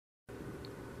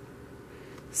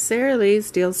Sara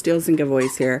Lee's Deals, Steals, and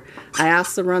Giveaways here. I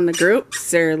also run the group,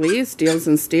 Sara Lee's Deals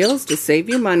and Steals, to save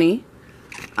you money.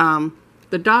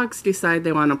 The dogs decide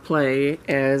they want to play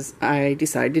as I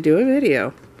decide to do a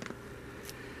video.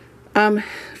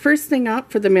 First thing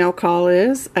up for the mail call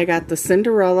is I got the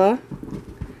Cinderella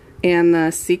and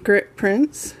the Secret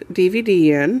Prince DVD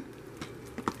in.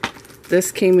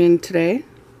 This came in today,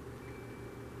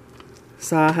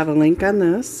 so I'll have a link on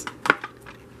this.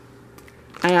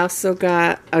 I also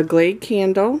got a Glade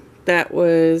candle that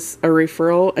was a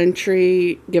referral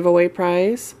entry giveaway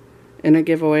prize in a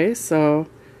giveaway, so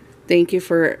thank you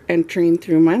for entering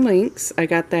through my links. I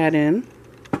got that in.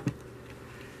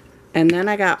 And then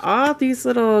I got all these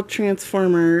little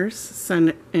transformers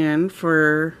sent in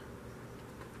for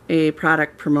a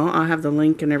product promote. I'll have the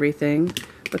link and everything,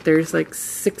 but there's like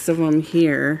 6 of them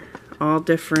here, all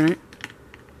different.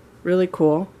 Really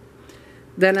cool.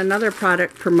 Then another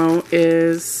product promote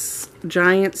is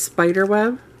giant spider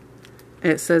web.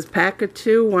 It says pack of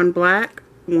 2, 1 black,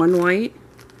 1 white.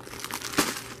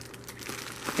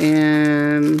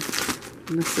 And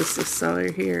this is the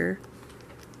seller here.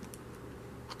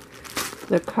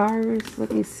 The cars,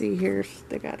 let me see here.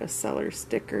 They got a seller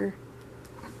sticker.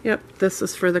 Yep, this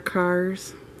is for the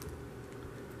cars.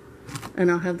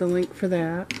 And I'll have the link for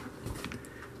that.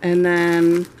 And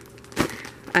then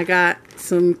I got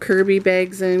some Kirby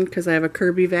bags in because I have a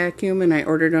Kirby vacuum and I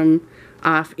ordered them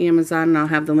off Amazon, and I'll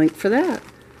have the link for that.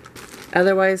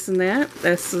 Otherwise than that,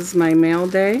 this is my mail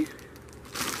day.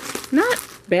 Not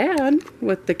bad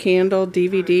with the candle,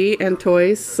 DVD, and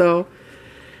toys. So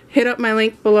hit up my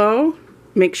link below.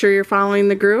 Make sure you're following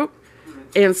the group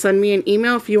and send me an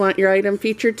email if you want your item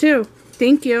featured too.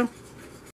 Thank you.